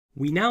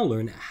We now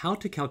learn how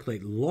to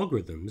calculate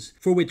logarithms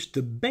for which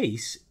the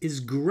base is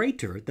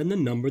greater than the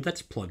number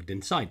that's plugged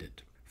inside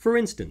it. For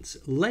instance,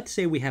 let's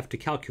say we have to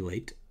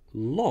calculate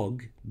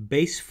log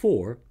base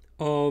 4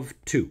 of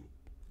 2.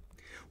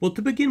 Well,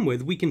 to begin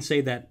with, we can say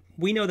that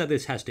we know that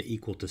this has to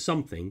equal to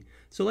something,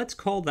 so let's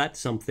call that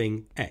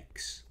something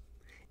x.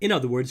 In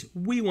other words,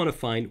 we want to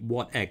find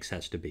what x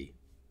has to be.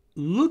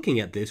 Looking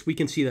at this, we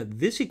can see that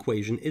this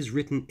equation is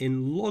written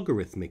in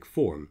logarithmic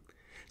form.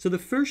 So the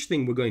first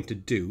thing we're going to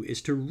do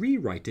is to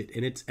rewrite it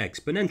in its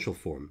exponential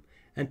form.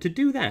 And to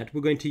do that,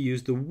 we're going to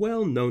use the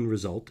well-known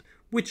result,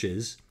 which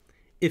is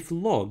if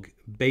log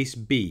base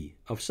b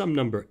of some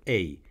number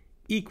a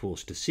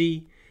equals to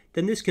c,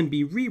 then this can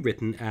be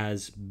rewritten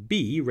as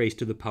b raised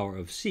to the power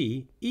of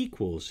c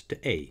equals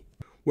to a,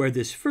 where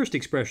this first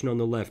expression on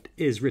the left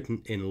is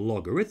written in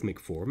logarithmic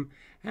form,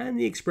 and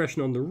the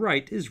expression on the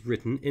right is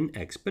written in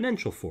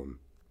exponential form.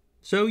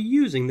 So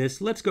using this,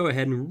 let's go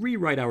ahead and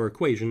rewrite our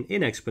equation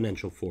in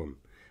exponential form.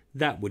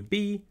 That would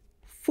be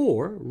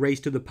 4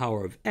 raised to the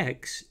power of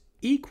x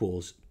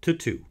equals to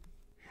 2.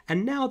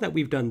 And now that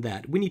we've done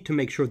that, we need to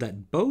make sure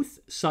that both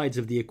sides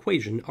of the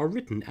equation are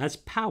written as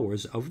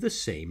powers of the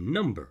same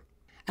number.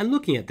 And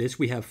looking at this,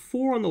 we have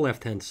 4 on the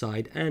left-hand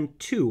side and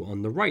 2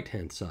 on the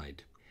right-hand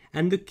side.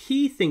 And the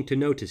key thing to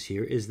notice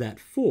here is that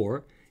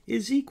 4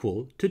 is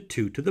equal to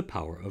 2 to the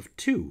power of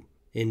 2.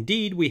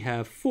 Indeed, we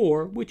have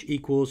 4, which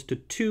equals to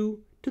 2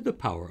 to the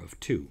power of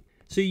 2.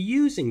 So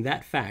using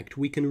that fact,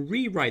 we can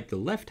rewrite the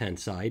left-hand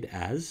side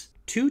as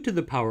 2 to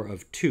the power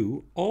of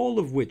 2, all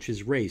of which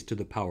is raised to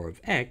the power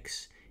of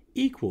x,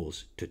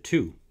 equals to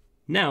 2.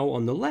 Now,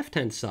 on the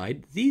left-hand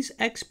side, these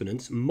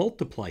exponents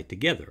multiply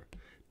together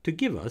to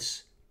give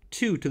us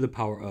 2 to the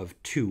power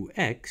of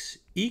 2x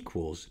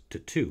equals to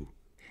 2.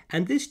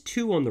 And this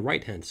 2 on the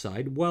right-hand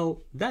side,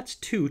 well, that's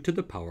 2 to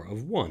the power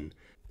of 1.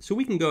 So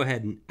we can go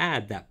ahead and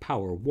add that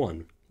power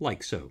 1,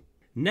 like so.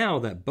 Now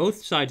that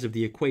both sides of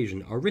the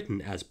equation are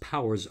written as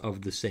powers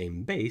of the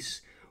same base,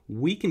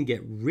 we can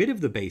get rid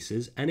of the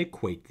bases and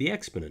equate the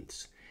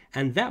exponents.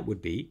 And that would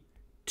be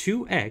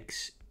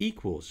 2x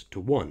equals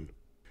to 1.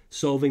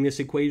 Solving this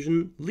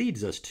equation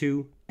leads us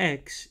to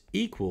x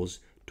equals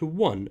to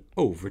 1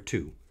 over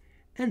 2.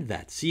 And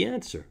that's the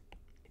answer.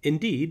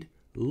 Indeed,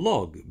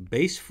 log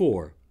base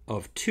 4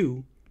 of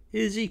 2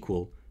 is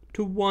equal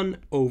to 1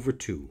 over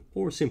 2,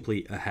 or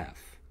simply a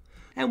half.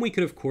 And we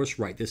could of course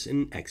write this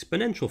in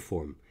exponential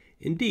form.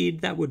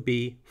 Indeed, that would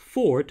be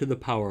 4 to the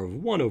power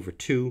of 1 over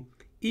 2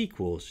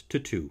 equals to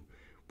 2,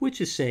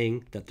 which is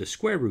saying that the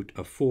square root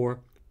of 4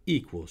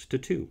 equals to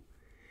 2.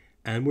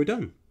 And we're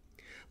done.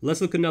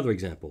 Let's look at another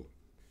example.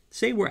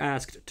 Say we're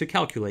asked to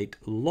calculate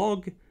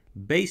log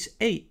base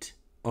 8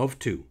 of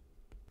 2.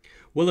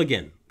 Well,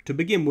 again, to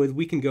begin with,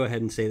 we can go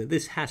ahead and say that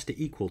this has to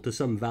equal to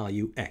some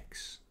value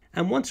x.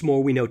 And once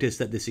more, we notice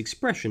that this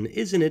expression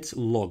is in its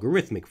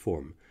logarithmic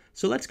form.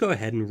 So let's go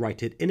ahead and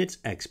write it in its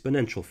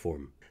exponential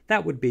form.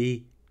 That would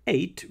be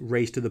 8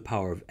 raised to the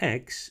power of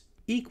x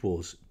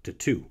equals to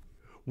 2.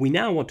 We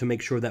now want to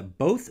make sure that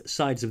both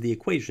sides of the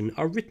equation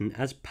are written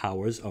as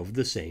powers of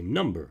the same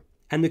number.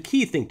 And the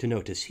key thing to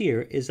notice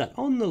here is that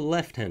on the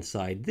left-hand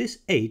side, this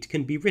 8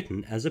 can be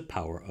written as a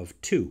power of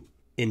 2.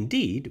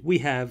 Indeed, we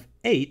have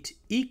 8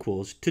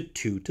 equals to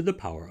 2 to the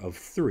power of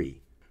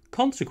 3.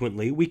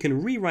 Consequently, we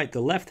can rewrite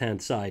the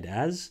left-hand side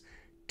as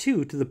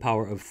 2 to the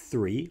power of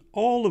 3,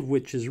 all of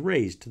which is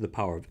raised to the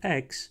power of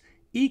x,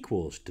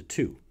 equals to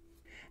 2.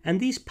 And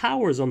these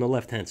powers on the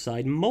left-hand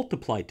side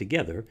multiply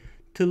together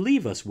to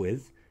leave us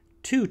with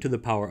 2 to the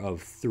power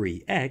of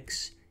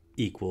 3x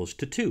equals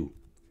to 2.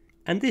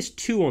 And this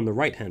 2 on the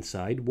right-hand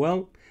side,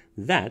 well,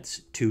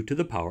 that's 2 to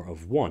the power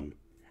of 1.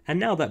 And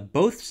now that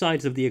both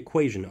sides of the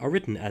equation are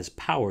written as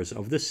powers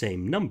of the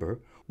same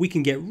number, we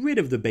can get rid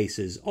of the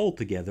bases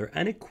altogether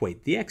and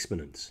equate the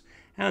exponents.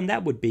 And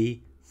that would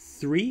be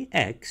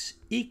 3x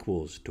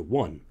equals to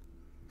 1.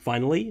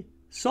 Finally,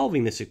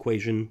 solving this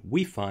equation,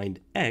 we find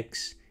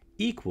x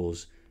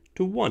equals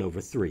to 1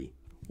 over 3,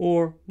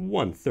 or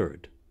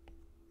 1/3.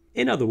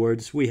 In other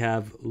words, we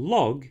have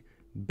log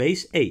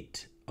base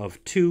 8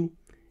 of 2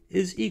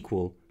 is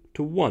equal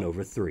to 1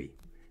 over 3.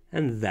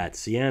 And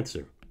that's the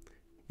answer.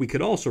 We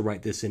could also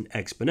write this in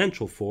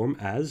exponential form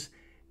as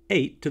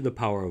 8 to the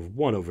power of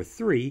 1 over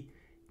 3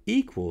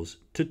 equals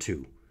to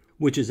 2,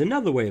 which is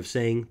another way of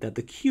saying that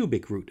the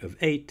cubic root of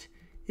 8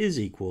 is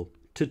equal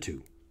to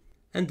 2.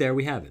 And there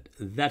we have it.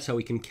 That's how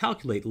we can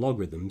calculate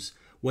logarithms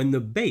when the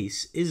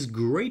base is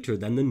greater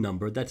than the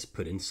number that's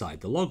put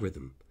inside the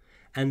logarithm.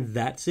 And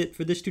that's it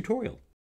for this tutorial.